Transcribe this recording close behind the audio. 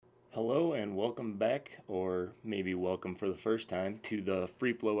Hello and welcome back, or maybe welcome for the first time, to the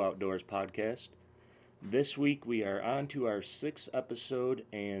Free Flow Outdoors podcast. This week we are on to our sixth episode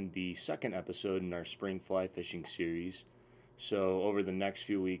and the second episode in our spring fly fishing series. So over the next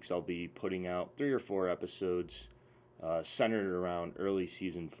few weeks I'll be putting out 3 or 4 episodes centered around early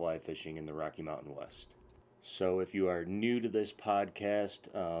season fly fishing in the Rocky Mountain West. So if you are new to this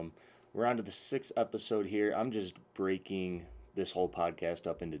podcast, we're on to the 6th episode here. I'm just breaking this whole podcast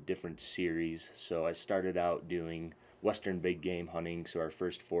up into different series. So I started out doing Western big game hunting. So our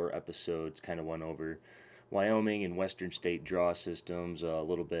first 4 episodes kind of went over Wyoming and Western state draw systems, a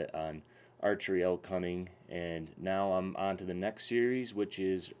little bit on archery elk hunting. And now I'm on to the next series, which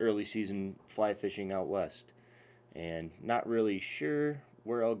is early season fly fishing out west. And not really sure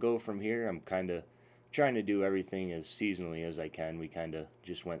where I'll go from here. I'm kind of trying to do everything as seasonally as I can. We kind of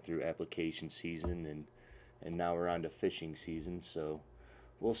just went through application season and now we're on to fishing season, so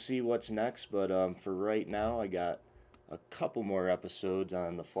we'll see what's next. But for right now, I got a couple more episodes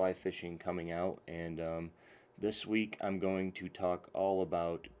on the fly fishing coming out, and this week I'm going to talk all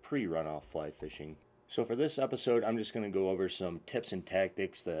about pre-runoff fly fishing. So for this episode, I'm just going to go over some tips and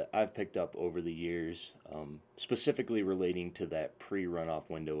tactics that I've picked up over the years, specifically relating to that pre-runoff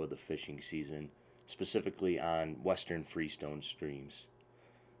window of the fishing season, specifically on western freestone streams.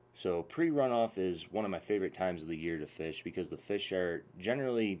 So pre-runoff is one of my favorite times of the year to fish because the fish are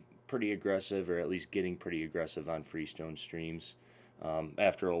generally pretty aggressive, or at least getting pretty aggressive on freestone streams.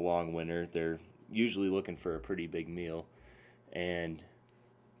 After a long winter, they're usually looking for a pretty big meal. And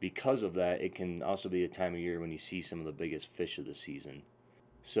because of that, it can also be a time of year when you see some of the biggest fish of the season.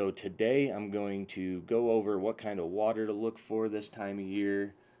 So today I'm going to go over what kind of water to look for this time of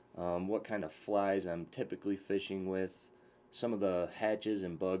year, what kind of flies I'm typically fishing with, some of the hatches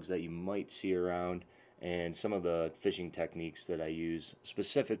and bugs that you might see around, and some of the fishing techniques that I use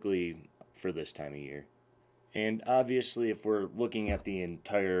specifically for this time of year. And obviously, if we're looking at the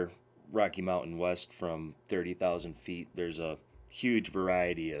entire Rocky Mountain West from 30,000 feet, there's a huge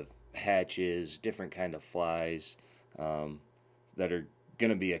variety of hatches, different kind of flies that are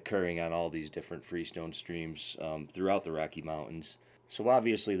going to be occurring on all these different freestone streams throughout the Rocky Mountains. So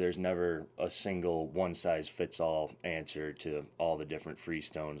obviously there's never a single one-size-fits-all answer to all the different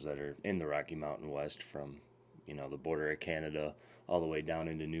freestones that are in the Rocky Mountain West, from, the border of Canada all the way down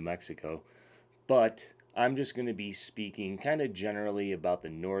into New Mexico. But I'm just going to be speaking kind of generally about the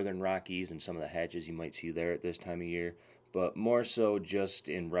northern Rockies and some of the hatches you might see there at this time of year, but more so just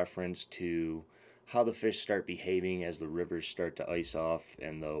in reference to how the fish start behaving as the rivers start to ice off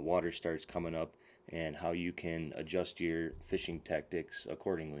and the water starts coming up, and how you can adjust your fishing tactics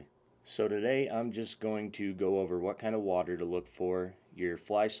accordingly. So today I'm just going to go over what kind of water to look for, your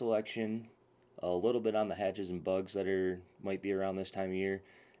fly selection, a little bit on the hatches and bugs that might be around this time of year,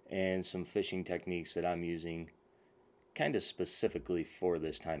 and some fishing techniques that I'm using kind of specifically for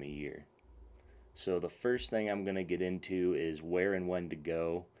this time of year. So the first thing I'm going to get into is where and when to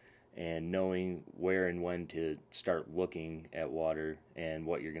go, and knowing where and when to start looking at water and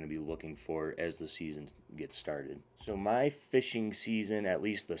what you're going to be looking for as the season gets started. So my fishing season, at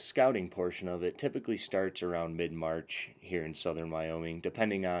least the scouting portion of it, typically starts around mid-March here in southern Wyoming,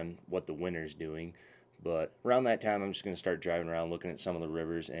 depending on what the winter's doing. But around that time, I'm just going to start driving around looking at some of the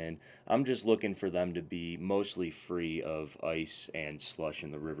rivers, and I'm just looking for them to be mostly free of ice and slush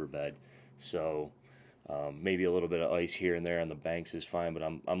in the riverbed. So maybe a little bit of ice here and there on the banks is fine, but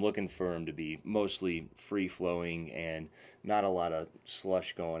I'm looking for them to be mostly free-flowing and not a lot of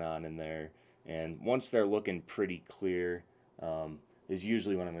slush going on in there. And once they're looking pretty clear is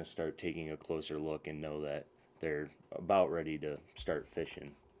usually when I'm going to start taking a closer look and know that they're about ready to start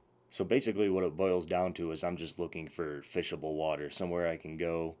fishing. So basically what it boils down to is I'm just looking for fishable water, somewhere I can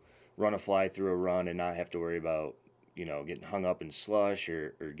go run a fly through a run and not have to worry about, getting hung up in slush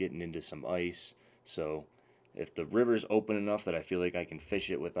or getting into some ice. So if the river's open enough that I feel like I can fish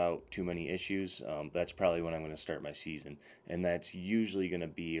it without too many issues, that's probably when I'm going to start my season. And that's usually going to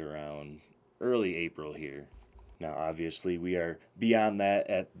be around early April here. Now, obviously, we are beyond that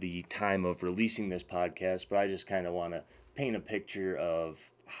at the time of releasing this podcast, but I just kind of want to paint a picture of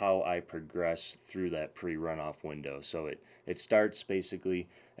how I progress through that pre-runoff window. So it starts basically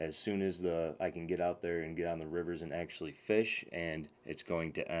as soon as I can get out there and get on the rivers and actually fish, and it's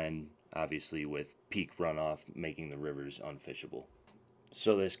going to end obviously with peak runoff, making the rivers unfishable.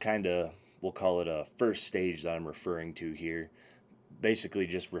 So this kind of, we'll call it a first stage that I'm referring to here, basically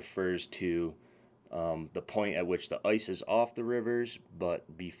just refers to the point at which the ice is off the rivers,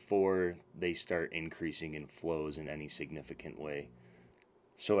 but before they start increasing in flows in any significant way.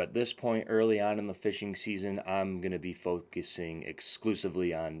 So at this point, early on in the fishing season, I'm going to be focusing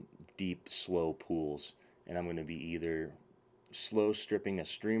exclusively on deep, slow pools. And I'm going to be either slow stripping a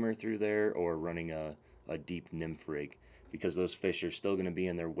streamer through there or running a deep nymph rig, because those fish are still going to be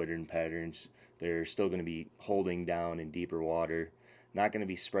in their wittern patterns. They're still going to be holding down in deeper water, not going to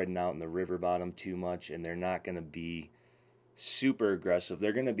be spreading out in the river bottom too much, and they're not going to be super aggressive.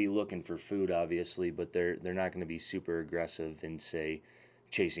 They're going to be looking for food, obviously, but they're not going to be super aggressive in, say,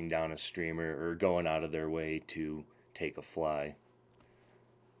 chasing down a streamer or going out of their way to take a fly.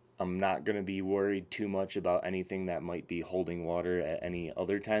 I'm not going to be worried too much about anything that might be holding water at any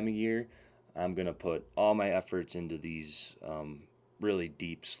other time of year. I'm going to put all my efforts into these really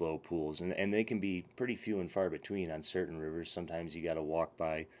deep, slow pools. And they can be pretty few and far between on certain rivers. Sometimes you got to walk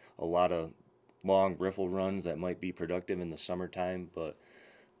by a lot of long riffle runs that might be productive in the summertime. But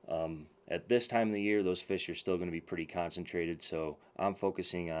at this time of the year, those fish are still going to be pretty concentrated. So I'm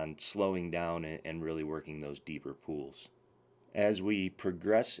focusing on slowing down and really working those deeper pools. As we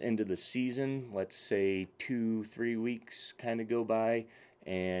progress into the season, let's say 2-3 weeks kind of go by,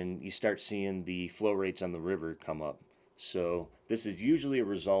 and you start seeing the flow rates on the river come up. So this is usually a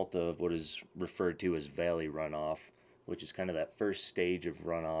result of what is referred to as valley runoff, which is kind of that first stage of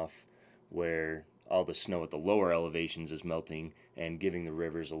runoff where all the snow at the lower elevations is melting and giving the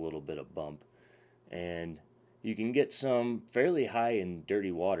rivers a little bit of bump. And you can get some fairly high and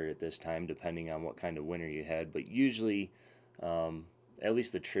dirty water at this time, depending on what kind of winter you had, but usually at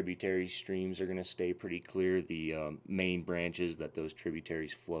least the tributary streams are going to stay pretty clear. The main branches that those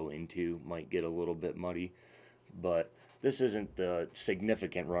tributaries flow into might get a little bit muddy, but this isn't the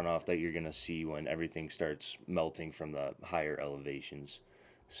significant runoff that you're going to see when everything starts melting from the higher elevations.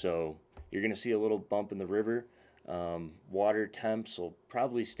 So you're going to see a little bump in the river. Water temps will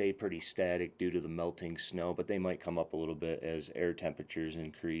probably stay pretty static due to the melting snow, but they might come up a little bit as air temperatures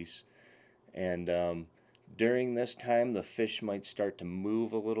increase. And during this time, the fish might start to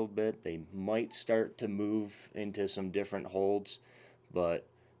move a little bit. They might start to move into some different holds, but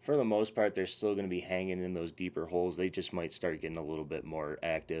for the most part, they're still going to be hanging in those deeper holes. They just might start getting a little bit more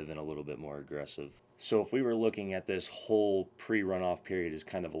active and a little bit more aggressive. So if we were looking at this whole pre-runoff period as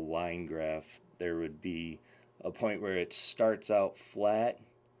kind of a line graph, there would be a point where it starts out flat.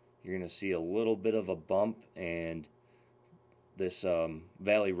 You're going to see a little bit of a bump, and this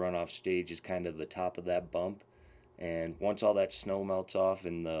valley runoff stage is kind of the top of that bump. And once all that snow melts off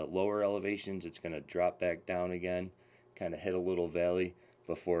in the lower elevations, it's going to drop back down again, kind of hit a little valley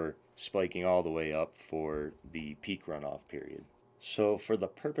before spiking all the way up for the peak runoff period. So for the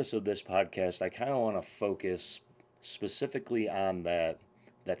purpose of this podcast, I kind of want to focus specifically on that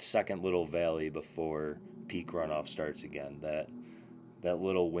second little valley before peak runoff starts again, that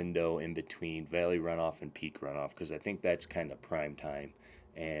little window in between valley runoff and peak runoff, because I think that's kind of prime time,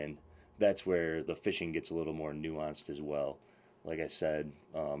 and that's where the fishing gets a little more nuanced as well. Like I said,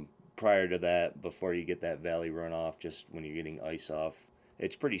 prior to that, before you get that valley runoff, just when you're getting ice off,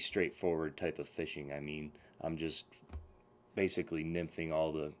 it's pretty straightforward type of fishing. I mean, I'm just basically nymphing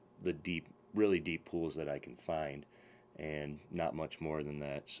all the deep, really deep pools that I can find, and not much more than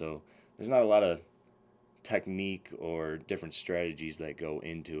that. So there's not a lot of technique or different strategies that go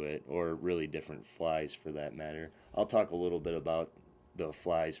into it, or really different flies for that matter. I'll talk a little bit about the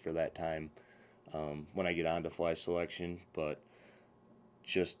flies for that time when I get on to fly selection, but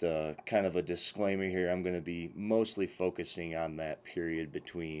just kind of a disclaimer here, I'm going to be mostly focusing on that period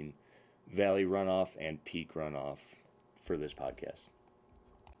between valley runoff and peak runoff for this podcast.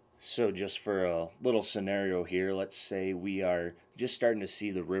 So just for a little scenario here, let's say we are just starting to see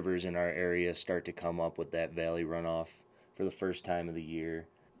the rivers in our area start to come up with that valley runoff for the first time of the year.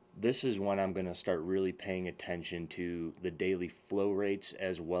 This is when I'm going to start really paying attention to the daily flow rates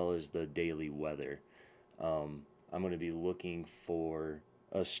as well as the daily weather. I'm going to be looking for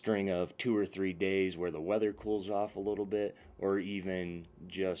a string of 2 or 3 days where the weather cools off a little bit, or even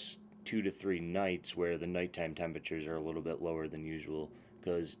just 2 to 3 nights where the nighttime temperatures are a little bit lower than usual,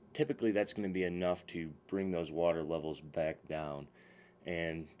 because typically that's going to be enough to bring those water levels back down.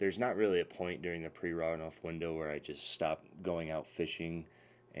 And there's not really a point during the pre-runoff window where I just stop going out fishing,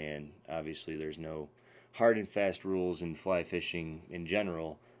 and obviously there's no hard and fast rules in fly fishing in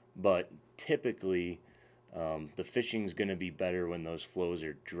general, but typically the fishing's going to be better when those flows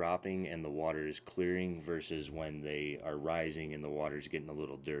are dropping and the water is clearing versus when they are rising and the water's getting a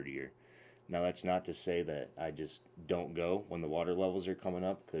little dirtier. Now, that's not to say that I just don't go when the water levels are coming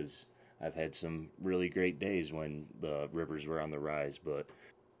up, because I've had some really great days when the rivers were on the rise. But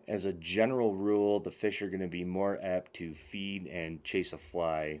as a general rule, the fish are going to be more apt to feed and chase a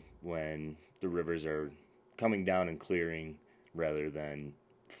fly when the rivers are coming down and clearing rather than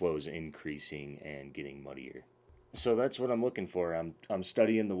flows increasing and getting muddier. So that's what I'm looking for. I'm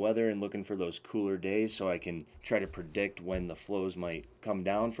studying the weather and looking for those cooler days so I can try to predict when the flows might come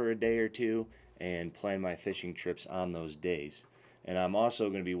down for a day or two and plan my fishing trips on those days. And I'm also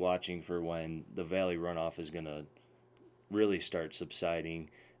going to be watching for when the valley runoff is going to really start subsiding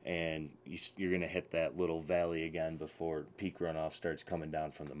and you're going to hit that little valley again before peak runoff starts coming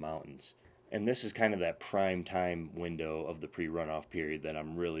down from the mountains. And this is kind of that prime time window of the pre runoff period that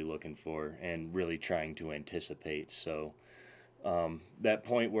I'm really looking for and really trying to anticipate. So, that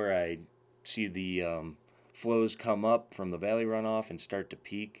point where I see the flows come up from the valley runoff and start to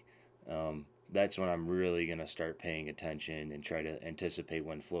peak, that's when I'm really going to start paying attention and try to anticipate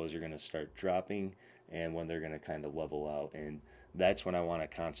when flows are going to start dropping and when they're going to kind of level out. And that's when I want to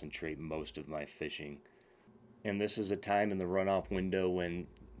concentrate most of my fishing. And this is a time in the runoff window when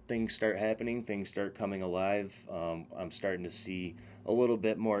things start happening, things start coming alive. I'm starting to see a little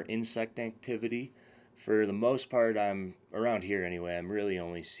bit more insect activity. For the most part, I'm around here anyway. I'm really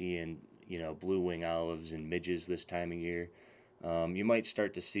only seeing blue wing olives and midges this time of year. You might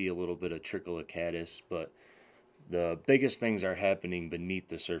start to see a little bit of trickle of caddis, but the biggest things are happening beneath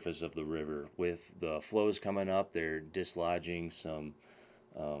the surface of the river. With the flows coming up, they're dislodging some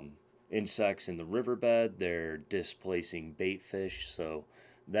insects in the riverbed. They're displacing bait fish. So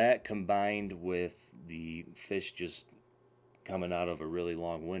that combined with the fish just coming out of a really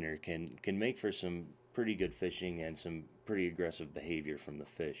long winter can make for some pretty good fishing and some pretty aggressive behavior from the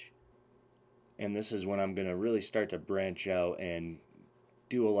fish. And this is when I'm going to really start to branch out and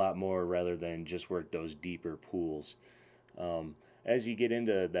do a lot more rather than just work those deeper pools. As you get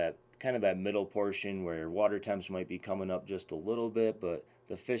into that kind of that middle portion where water temps might be coming up just a little bit, but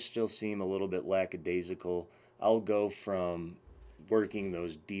the fish still seem a little bit lackadaisical, I'll go from working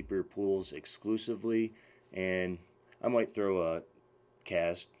those deeper pools exclusively, and I might throw a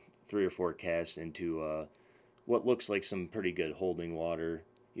cast, 3 or 4 casts into what looks like some pretty good holding water,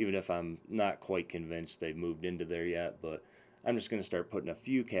 even if I'm not quite convinced they've moved into there yet. But I'm just going to start putting a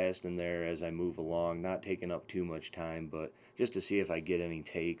few casts in there as I move along, not taking up too much time, but just to see if I get any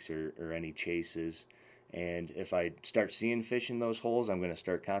takes or any chases. And if I start seeing fish in those holes, I'm going to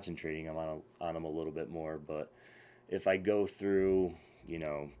start concentrating on them a little bit more. But if I go through,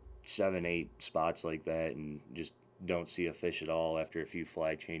 7, 8 spots like that and just don't see a fish at all after a few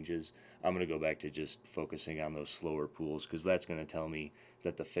fly changes, I'm going to go back to just focusing on those slower pools because that's going to tell me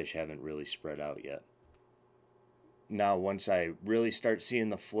that the fish haven't really spread out yet. Now, once I really start seeing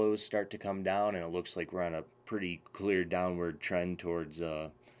the flows start to come down and it looks like we're on a pretty clear downward trend towards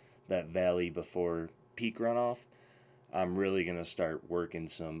that valley before peak runoff, I'm really going to start working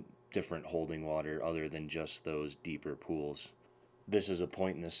some different holding water other than just those deeper pools. This is a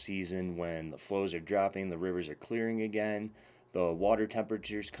point in the season when the flows are dropping, the rivers are clearing again, the water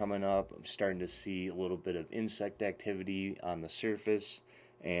temperature's coming up. I'm starting to see a little bit of insect activity on the surface,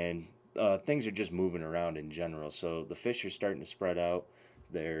 and things are just moving around in general. So the fish are starting to spread out.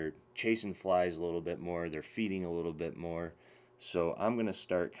 They're chasing flies a little bit more. They're feeding a little bit more. So I'm going to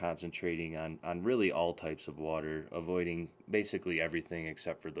start concentrating on really all types of water, avoiding basically everything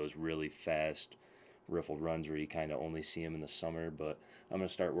except for those really fast riffle runs where you kind of only see them in the summer. But I'm going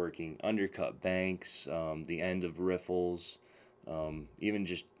to start working undercut banks, the end of riffles, even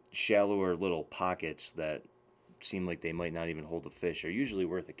just shallower little pockets that seem like they might not even hold a fish are usually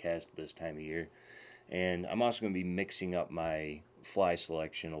worth a cast this time of year. And I'm also going to be mixing up my fly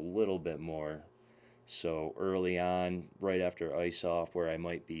selection a little bit more. So early on, right after ice off, where I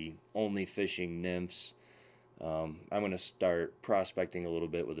might be only fishing nymphs, I'm going to start prospecting a little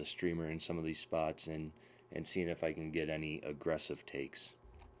bit with a streamer in some of these spots and seeing if I can get any aggressive takes.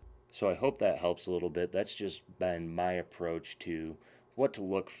 So I hope that helps a little bit. That's just been my approach to what to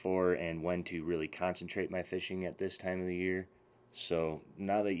look for and when to really concentrate my fishing at this time of the year. So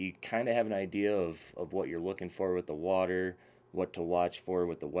now that you kind of have an idea of what you're looking for with the water, what to watch for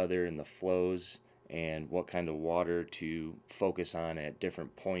with the weather and the flows, and what kind of water to focus on at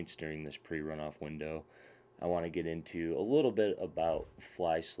different points during this pre-runoff window, I want to get into a little bit about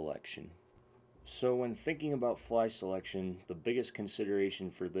fly selection. So when thinking about fly selection, the biggest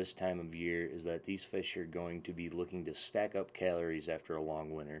consideration for this time of year is that these fish are going to be looking to stack up calories after a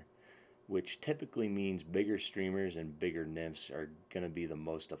long winter, which typically means bigger streamers and bigger nymphs are going to be the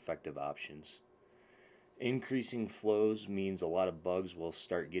most effective options. Increasing flows means a lot of bugs will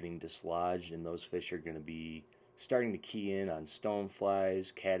start getting dislodged, and those fish are going to be starting to key in on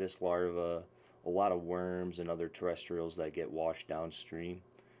stoneflies, caddis larvae, a lot of worms, and other terrestrials that get washed downstream.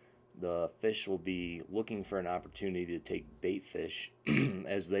 The fish will be looking for an opportunity to take bait fish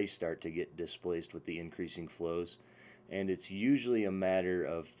as they start to get displaced with the increasing flows. and it's usually a matter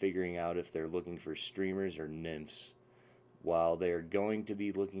of figuring out if they're looking for streamers or nymphs. While they're going to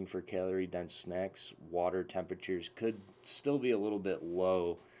be looking for calorie-dense snacks, water temperatures could still be a little bit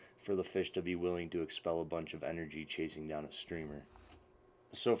low for the fish to be willing to expel a bunch of energy chasing down a streamer.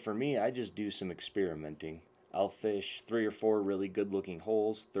 So for me, I just do some experimenting. I'll fish 3 or 4 really good looking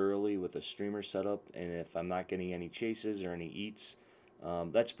holes thoroughly with a streamer setup, and if I'm not getting any chases or any eats,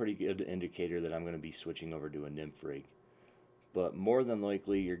 that's a pretty good indicator that I'm going to be switching over to a nymph rig. But more than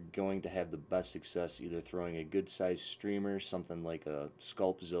likely, you're going to have the best success either throwing a good sized streamer, something like a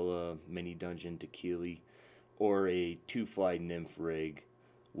Sculpzilla, Mini Dungeon, Tequila, or a 2-fly nymph rig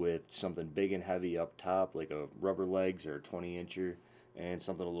with something big and heavy up top, like a rubber legs or a 20-incher, and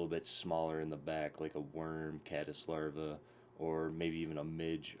something a little bit smaller in the back, like a worm, caddis larva, or maybe even a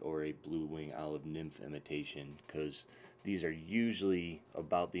midge or a blue wing olive nymph imitation, because these are usually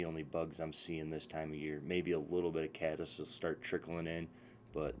about the only bugs I'm seeing this time of year. Maybe a little bit of caddis will start trickling in,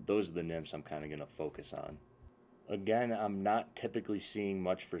 but those are the nymphs I'm kind of going to focus on. Again, I'm not typically seeing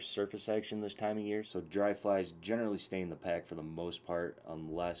much for surface action this time of year, so dry flies generally stay in the pack for the most part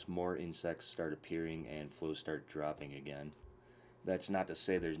unless more insects start appearing and flows start dropping again. That's not to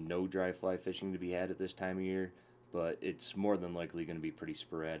say there's no dry fly fishing to be had at this time of year, but it's more than likely going to be pretty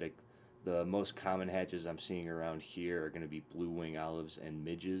sporadic. The most common hatches I'm seeing around here are going to be blue wing olives and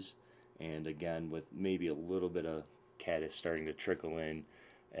midges, and again with maybe a little bit of caddis starting to trickle in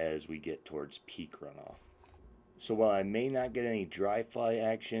as we get towards peak runoff. So while I may not get any dry fly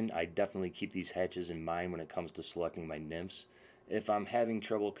action, I definitely keep these hatches in mind when it comes to selecting my nymphs. If I'm having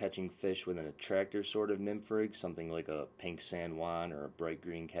trouble catching fish with an attractor sort of nymph rig, something like a pink San Juan or a bright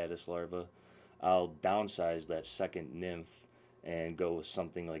green caddis larva, I'll downsize that second nymph and go with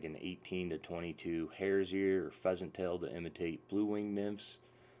something like an 18 to 22 hare's ear or pheasant tail to imitate blue wing nymphs,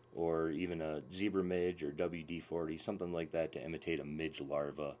 or even a zebra midge or WD-40, something like that to imitate a midge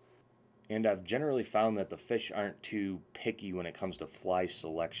larva. And I've generally found that the fish aren't too picky when it comes to fly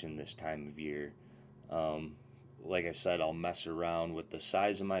selection this time of year. Like I said, I'll mess around with the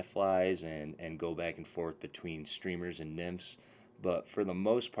size of my flies and go back and forth between streamers and nymphs. But for the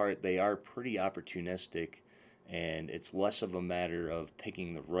most part, they are pretty opportunistic, and it's less of a matter of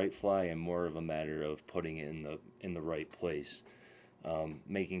picking the right fly and more of a matter of putting it in the right place.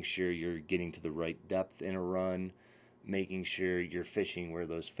 Making sure you're getting to the right depth in a run, making sure you're fishing where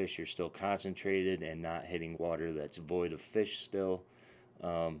those fish are still concentrated and not hitting water that's void of fish still.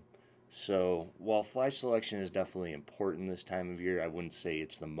 So while fly selection is definitely important this time of year, I wouldn't say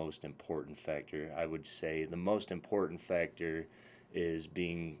it's the most important factor. I would say the most important factor is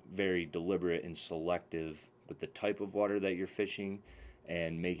being very deliberate and selective with the type of water that you're fishing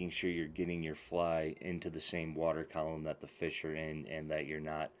and making sure you're getting your fly into the same water column that the fish are in and that you're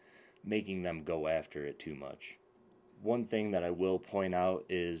not making them go after it too much. One thing that I will point out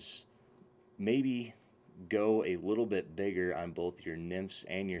is maybe go a little bit bigger on both your nymphs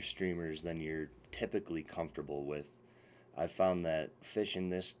and your streamers than you're typically comfortable with. I've found that fish in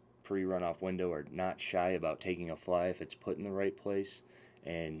this pre-runoff window are not shy about taking a fly if it's put in the right place,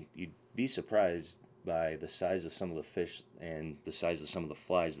 and you'd be surprised by the size of some of the fish and the size of some of the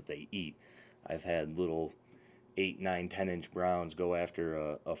flies that they eat. I've had little 8, 9, 10-inch browns go after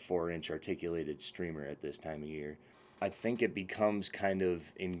a 4-inch articulated streamer at this time of year. I think it becomes kind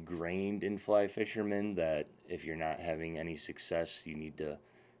of ingrained in fly fishermen that if you're not having any success, you need to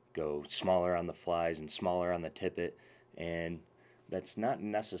go smaller on the flies and smaller on the tippet, and that's not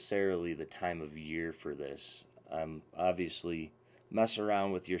necessarily the time of year for this. Obviously, mess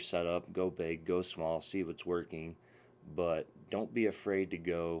around with your setup, go big, go small, see what's working, but don't be afraid to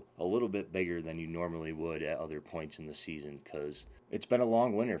go a little bit bigger than you normally would at other points in the season, because it's been a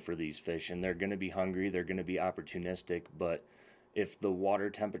long winter for these fish and they're going to be hungry, they're going to be opportunistic, but if the water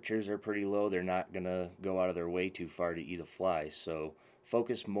temperatures are pretty low, they're not going to go out of their way too far to eat a fly. So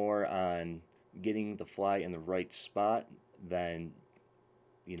focus more on getting the fly in the right spot than,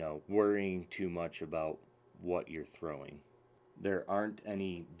 worrying too much about what you're throwing. There aren't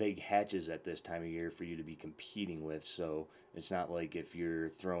any big hatches at this time of year for you to be competing with, so it's not like if you're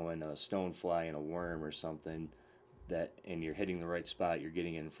throwing a stonefly and a worm or something and you're hitting the right spot, you're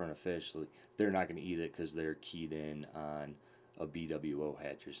getting it in front of fish, they're not going to eat it because they're keyed in on a BWO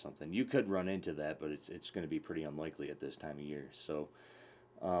hatch or something. You could run into that, but it's going to be pretty unlikely at this time of year. So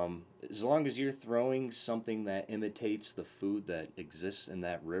as long as you're throwing something that imitates the food that exists in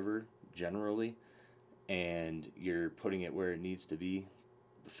that river generally, and you're putting it where it needs to be,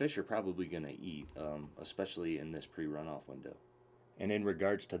 the fish are probably going to eat, especially in this pre-runoff window. And in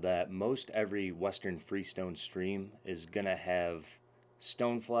regards to that, most every western freestone stream is going to have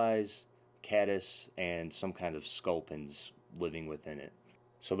stoneflies, caddis, and some kind of sculpins living within it.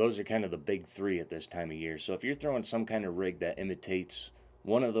 So those are kind of the big three at this time of year. So if you're throwing some kind of rig that imitates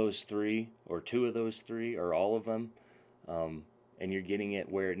one of those three, or two of those three, or all of them, and you're getting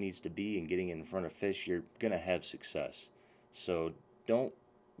it where it needs to be and getting it in front of fish, you're going to have success. So don't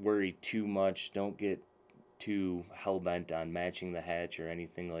worry too much. Don't get too hell-bent on matching the hatch or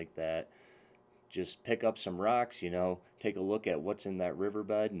anything like that. Just pick up some rocks, take a look at what's in that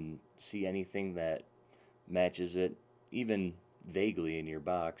riverbed and see anything that matches it, even vaguely in your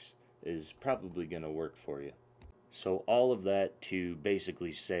box, is probably going to work for you. So all of that to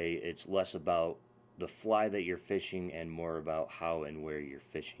basically say it's less about the fly that you're fishing and more about how and where you're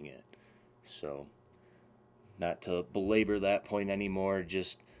fishing it. So not to belabor that point anymore,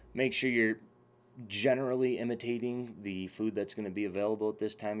 just make sure you're generally imitating the food that's going to be available at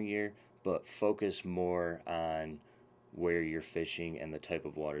this time of year, but focus more on where you're fishing and the type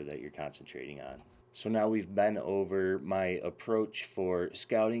of water that you're concentrating on. So now we've been over my approach for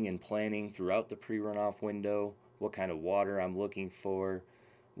scouting and planning throughout the pre-runoff window, what kind of water I'm looking for,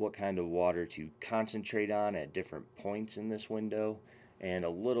 what kind of water to concentrate on at different points in this window, and a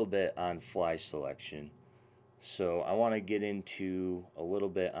little bit on fly selection. So I want to get into a little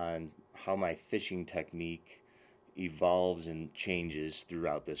bit on how my fishing technique evolves and changes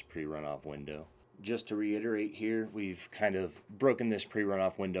throughout this pre-runoff window. Just to reiterate here, we've kind of broken this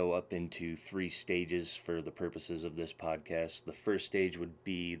pre-runoff window up into 3 stages for the purposes of this podcast. The first stage would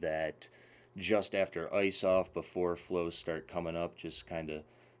be that just after ice off, before flows start coming up, just kind of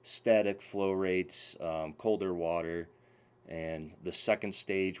static flow rates, colder water. And the second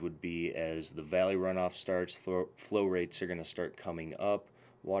stage would be as the valley runoff starts, flow rates are going to start coming up.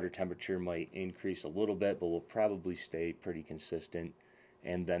 Water temperature might increase a little bit, but will probably stay pretty consistent.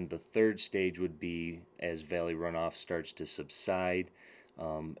 And then the third stage would be as valley runoff starts to subside,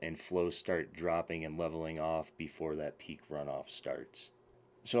 and flows start dropping and leveling off before that peak runoff starts.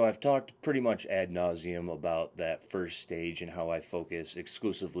 So I've talked pretty much ad nauseum about that first stage and how I focus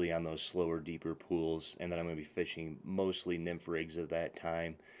exclusively on those slower, deeper pools, and that I'm going to be fishing mostly nymph rigs at that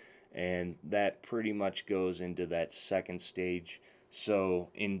time. And that pretty much goes into that second stage. So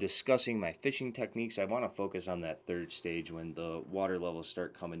in discussing my fishing techniques, I want to focus on that third stage when the water levels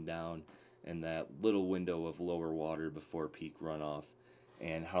start coming down and that little window of lower water before peak runoff,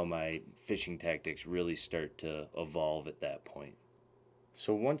 and how my fishing tactics really start to evolve at that point.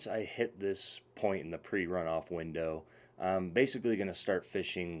 So once I hit this point in the pre-runoff window, I'm basically going to start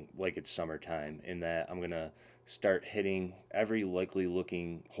fishing like it's summertime, in that I'm going to start hitting every likely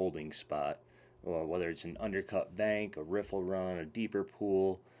looking holding spot. Whether it's an undercut bank, a riffle run, a deeper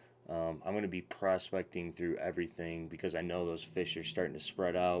pool. I'm going to be prospecting through everything because I know those fish are starting to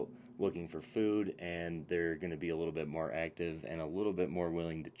spread out looking for food, and they're going to be a little bit more active and a little bit more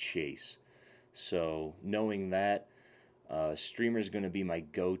willing to chase. So knowing that, streamer is going to be my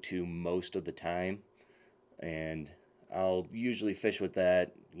go-to most of the time, and I'll usually fish with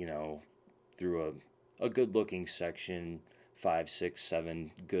that, through a good-looking section, 5, 6,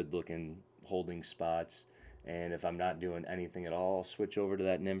 7 good-looking holding spots. And if I'm not doing anything at all, I'll switch over to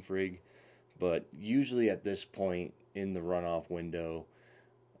that nymph rig. But usually at this point in the runoff window,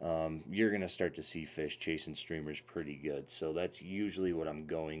 you're going to start to see fish chasing streamers pretty good. So that's usually what I'm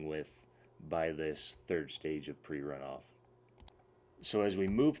going with by this third stage of pre-runoff. So as we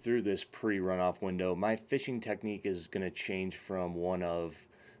move through this pre-runoff window, my fishing technique is going to change from one of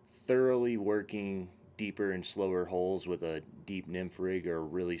thoroughly working deeper and slower holes with a deep nymph rig or a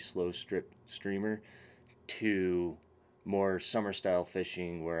really slow strip streamer to more summer style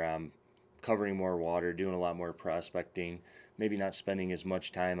fishing where I'm covering more water, doing a lot more prospecting, maybe not spending as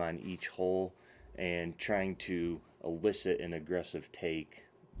much time on each hole, and trying to elicit an aggressive take,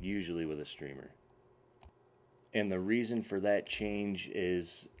 usually with a streamer. And the reason for that change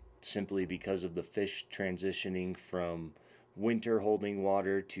is simply because of the fish transitioning from winter holding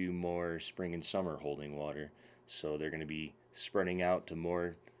water to more spring and summer holding water. So they're going to be spreading out to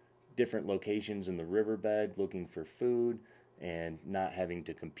more different locations in the riverbed looking for food and not having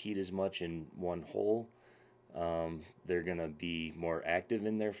to compete as much in one hole. They're going to be more active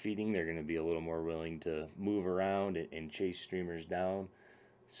in their feeding. They're going to be a little more willing to move around and chase streamers down.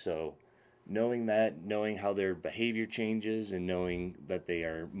 So knowing that, knowing how their behavior changes, and knowing that they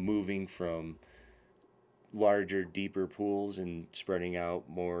are moving from larger, deeper pools and spreading out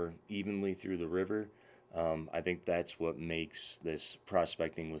more evenly through the river, I think that's what makes this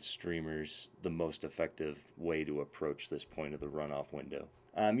prospecting with streamers the most effective way to approach this point of the runoff window.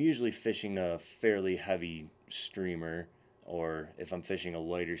 I'm usually fishing a fairly heavy streamer, or if I'm fishing a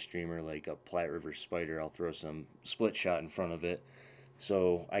lighter streamer like a Platte River Spider, I'll throw some split shot in front of it.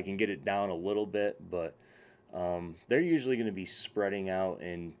 so I can get it down a little bit, but they're usually going to be spreading out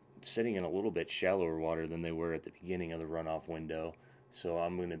and sitting in a little bit shallower water than they were at the beginning of the runoff window. So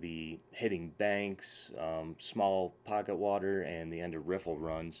I'm going to be hitting banks, small pocket water, and the end of riffle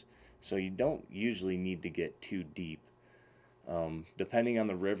runs. So you don't usually need to get too deep. Depending on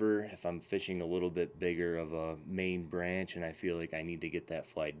the river, if I'm fishing a little bit bigger of a main branch and I feel like I need to get that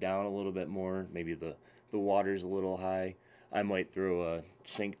fly down a little bit more, maybe the water's a little high, I might throw a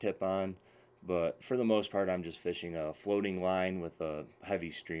sink tip on. But for the most part, I'm just fishing a floating line with a heavy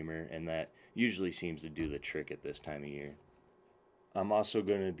streamer, and that usually seems to do the trick at this time of year. I'm also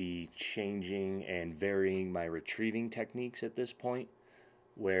going to be changing and varying my retrieving techniques at this point.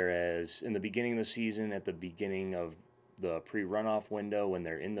 Whereas in the beginning of the season, at the beginning of the pre-runoff window, when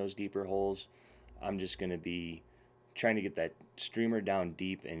they're in those deeper holes, I'm just going to be trying to get that streamer down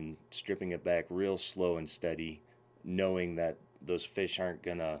deep and stripping it back real slow and steady, knowing that those fish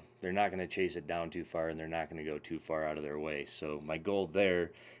they're not gonna chase it down too far, and they're not gonna go too far out of their way. So my goal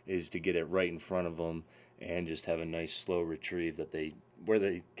there is to get it right in front of them and just have a nice slow retrieve where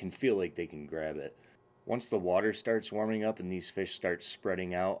they can feel like they can grab it. Once the water starts warming up and these fish start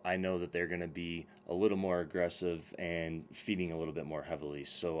spreading out, I know that they're going to be a little more aggressive and feeding a little bit more heavily.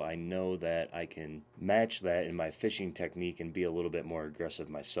 So I know that I can match that in my fishing technique and be a little bit more aggressive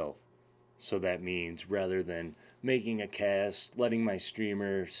myself. So that means rather than making a cast, letting my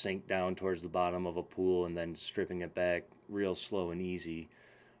streamer sink down towards the bottom of a pool and then stripping it back real slow and easy,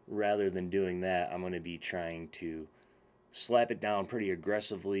 rather than doing that, I'm going to be trying to slap it down pretty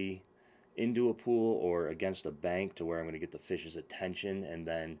aggressively into a pool or against a bank to where I'm going to get the fish's attention, and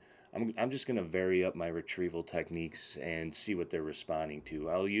then I'm just going to vary up my retrieval techniques and see what they're responding to.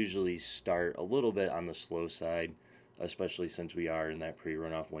 I'll usually start a little bit on the slow side, especially since we are in that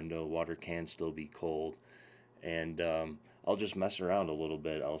pre-runoff window. Water can still be cold, and I'll just mess around a little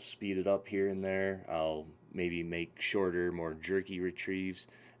bit. I'll speed it up here and there. I'll maybe make shorter, more jerky retrieves,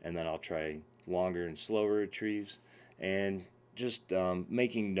 and then I'll try longer and slower retrieves, and just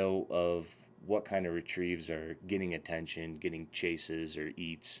making note of what kind of retrieves are getting attention, getting chases or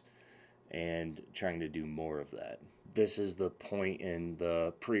eats, and trying to do more of that. This is the point in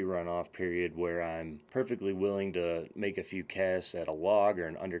the pre-runoff period where I'm perfectly willing to make a few casts at a log or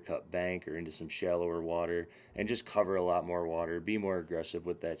an undercut bank or into some shallower water and just cover a lot more water, be more aggressive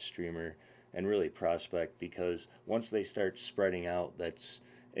with that streamer, and really prospect, because once they start spreading out, that's,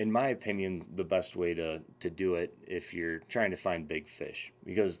 in my opinion, the best way to do it if you're trying to find big fish,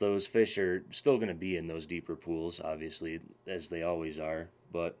 because those fish are still going to be in those deeper pools, obviously, as they always are,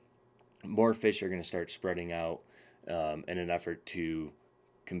 but more fish are going to start spreading out in an effort to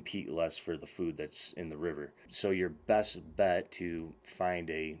compete less for the food that's in the river. So your best bet to find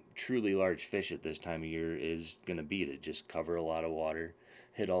a truly large fish at this time of year is going to be to just cover a lot of water,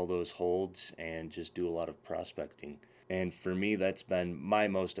 hit all those holds, and just do a lot of prospecting. And for me, that's been my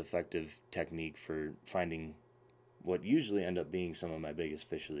most effective technique for finding what usually end up being some of my biggest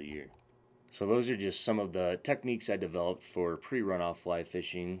fish of the year. So those are just some of the techniques I developed for pre-runoff fly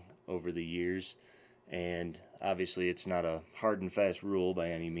fishing over the years. And obviously it's not a hard and fast rule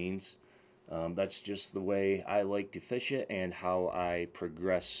by any means. That's just the way I like to fish it and how I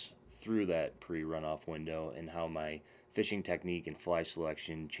progress through that pre-runoff window, and how my fishing technique and fly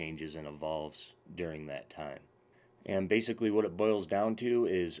selection changes and evolves during that time. And basically what it boils down to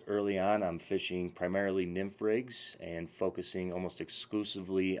is, early on I'm fishing primarily nymph rigs and focusing almost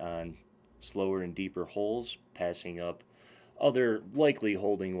exclusively on slower and deeper holes, passing up other likely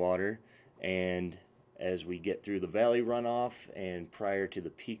holding water. And as we get through the valley runoff and prior to the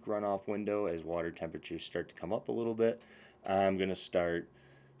peak runoff window, as water temperatures start to come up a little bit, I'm going to start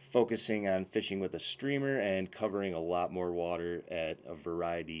focusing on fishing with a streamer and covering a lot more water at a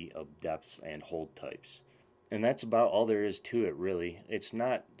variety of depths and hold types. And that's about all there is to it, really. It's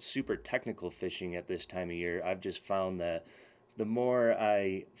not super technical fishing at this time of year. I've just found that the more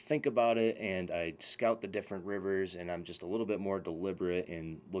I think about it and I scout the different rivers, and I'm just a little bit more deliberate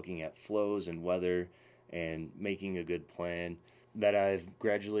in looking at flows and weather and making a good plan, that I've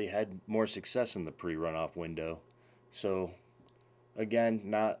gradually had more success in the pre-runoff window. So again,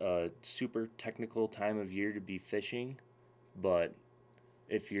 not a super technical time of year to be fishing, but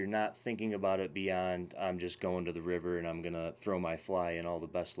if you're not thinking about it beyond, I'm just going to the river and I'm going to throw my fly in all the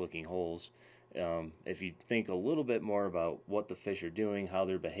best looking holes, if you think a little bit more about what the fish are doing, how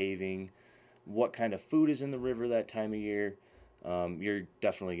they're behaving, what kind of food is in the river that time of year, you're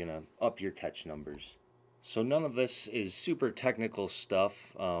definitely going to up your catch numbers. So none of this is super technical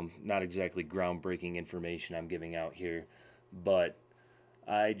stuff, not exactly groundbreaking information I'm giving out here, but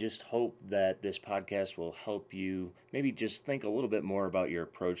I just hope that this podcast will help you maybe just think a little bit more about your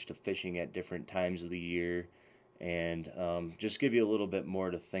approach to fishing at different times of the year, and just give you a little bit more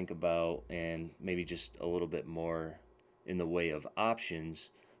to think about, and maybe just a little bit more in the way of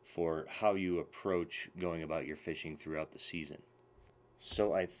options for how you approach going about your fishing throughout the season.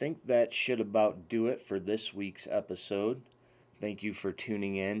 So I think that should about do it for this week's episode. Thank you for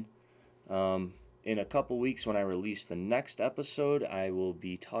tuning in. In a couple weeks, when I release the next episode, I will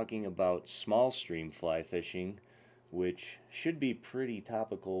be talking about small stream fly fishing, which should be pretty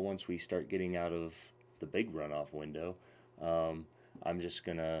topical once we start getting out of the big runoff window. I'm just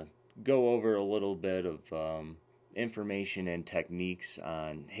going to go over a little bit of information and techniques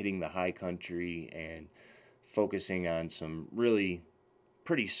on hitting the high country and focusing on some really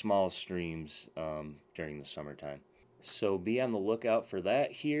pretty small streams during the summertime. So be on the lookout for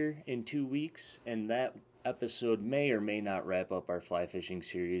that here in 2 weeks, and that episode may or may not wrap up our fly fishing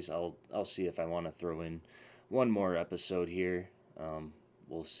series. I'll see if I want to throw in one more episode here.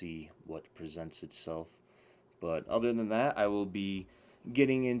 We'll see what presents itself. But other than that, I will be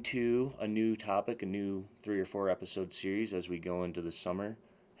getting into a new topic, a new 3 or 4 episode series as we go into the summer.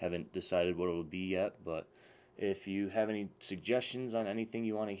 Haven't decided what it will be yet, but if you have any suggestions on anything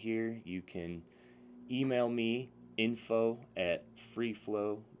you want to hear, you can email me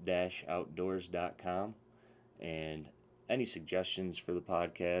info@freeflow-outdoors.com, and any suggestions for the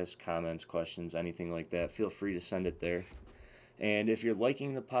podcast, comments, questions, anything like that, feel free to send it there. And if you're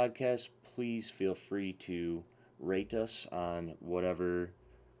liking the podcast, please feel free to rate us on whatever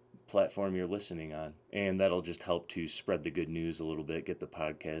platform you're listening on, and that'll just help to spread the good news a little bit, get the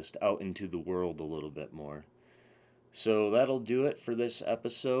podcast out into the world a little bit more. So that'll do it for this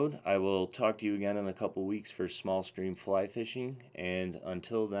episode. I will talk to you again in a couple weeks for small stream fly fishing. And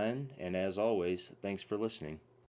until then, and as always, thanks for listening.